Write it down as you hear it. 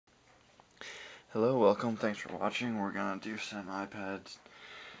Hello, welcome, thanks for watching. We're gonna do some iPad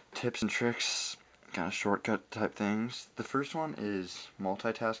tips and tricks, kind of shortcut type things. The first one is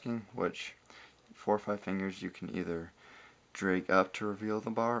multitasking, which 4 or 5 fingers you can either drag up to reveal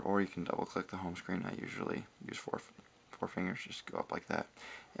the bar, or you can double click the home screen. I usually use four fingers, just go up like that.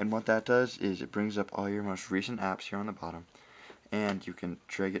 And what that does is it brings up all your most recent apps here on the bottom, and you can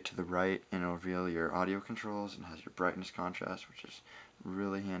drag it to the right and it'll reveal your audio controls and has your brightness contrast, which is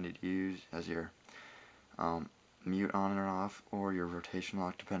really handy to use, as your mute on or off, or your rotation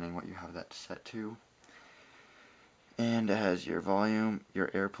lock, depending what you have that set to. And it has your volume, your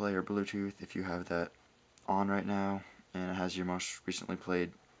AirPlay or Bluetooth if you have that on right now, and it has your most recently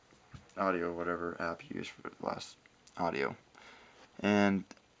played audio, whatever app you use for the last audio. And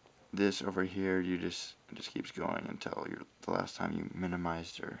this over here, it just keeps going until the last time you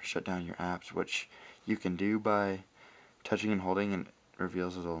minimized or shut down your apps, which you can do by touching and holding, and it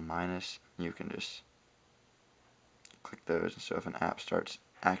reveals a little minus. You can just click those, and so if an app starts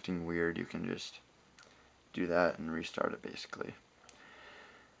acting weird, you can just do that and restart it basically.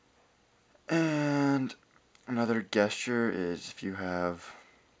 And another gesture is if you have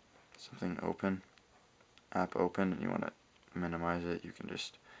something open, app open, and you want to minimize it, you can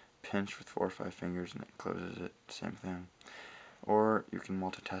just pinch with 4 or 5 fingers and it closes it, same thing. Or you can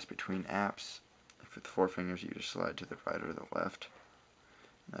multitask between apps. With 4 fingers you just slide to the right or the left,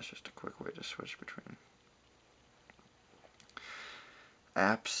 and that's just a quick way to switch between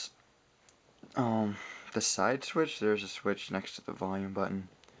apps. The side switch, there's a switch next to the volume button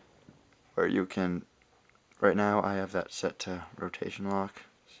where you can, right now I have that set to rotation lock,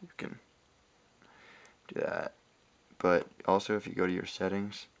 so you can do that. But also if you go to your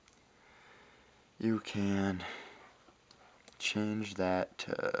settings, you can change that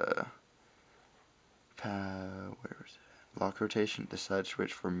to where is it? Lock rotation, the side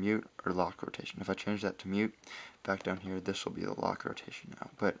switch for mute or lock rotation. If I change that to mute, back down here, this will be the lock rotation now.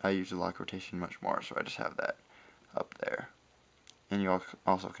 But I use the lock rotation much more, so I just have that up there. And you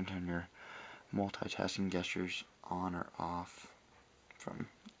also can turn your multitasking gestures on or off from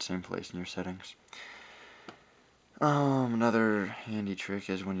the same place in your settings. Another handy trick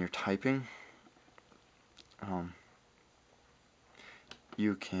is when you're typing,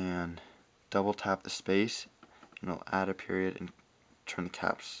 you can double tap the space and it'll add a period and turn the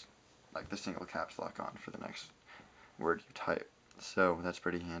caps, like the single caps lock, on for the next word you type. So that's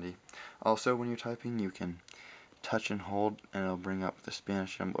pretty handy. Also, when you're typing, you can touch and hold and it'll bring up the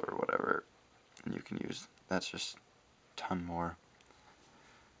Spanish symbol or whatever, and you can use, that's just a ton more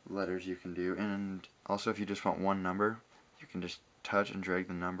letters you can do. And also, if you just want one number, you can just touch and drag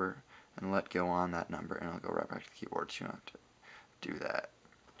the number and let go on that number and it'll go right back to the keyboard, so you don't have to do that.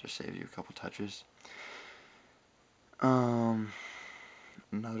 Just saves you a couple touches.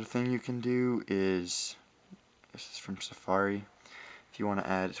 Another thing you can do is, this is from Safari, if you want to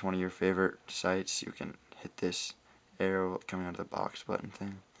add to one of your favorite sites, you can hit this arrow coming out of the box button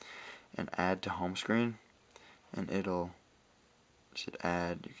thing and add to home screen, and should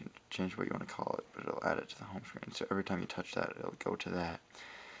add, you can change what you want to call it, but it'll add it to the home screen. So every time you touch that, it'll go to that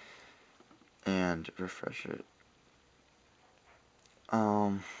and refresh it.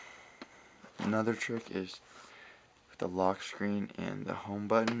 Another trick is with the lock screen and the home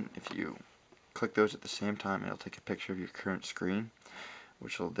button. If you click those at the same time, it'll take a picture of your current screen,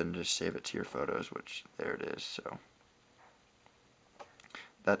 which will then just save it to your photos, which there it is. So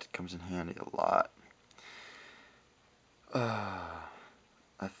that comes in handy a lot.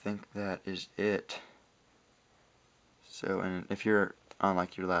 I think that is it. So, and if you're on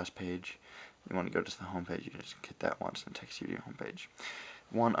like your last page, you want to go to the home page, you just hit that once and it takes you to your home page.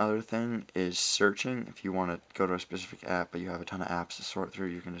 One other thing is searching. If you want to go to a specific app but you have a ton of apps to sort through,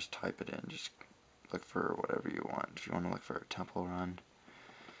 you can just type it in, just look for whatever you want. If you want to look for a Temple Run,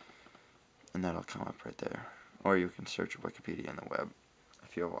 and that'll come up right there. Or you can search Wikipedia in the web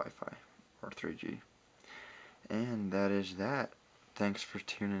if you have Wi-Fi or 3G. And that is that. Thanks for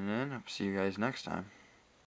tuning in. I'll see you guys next time.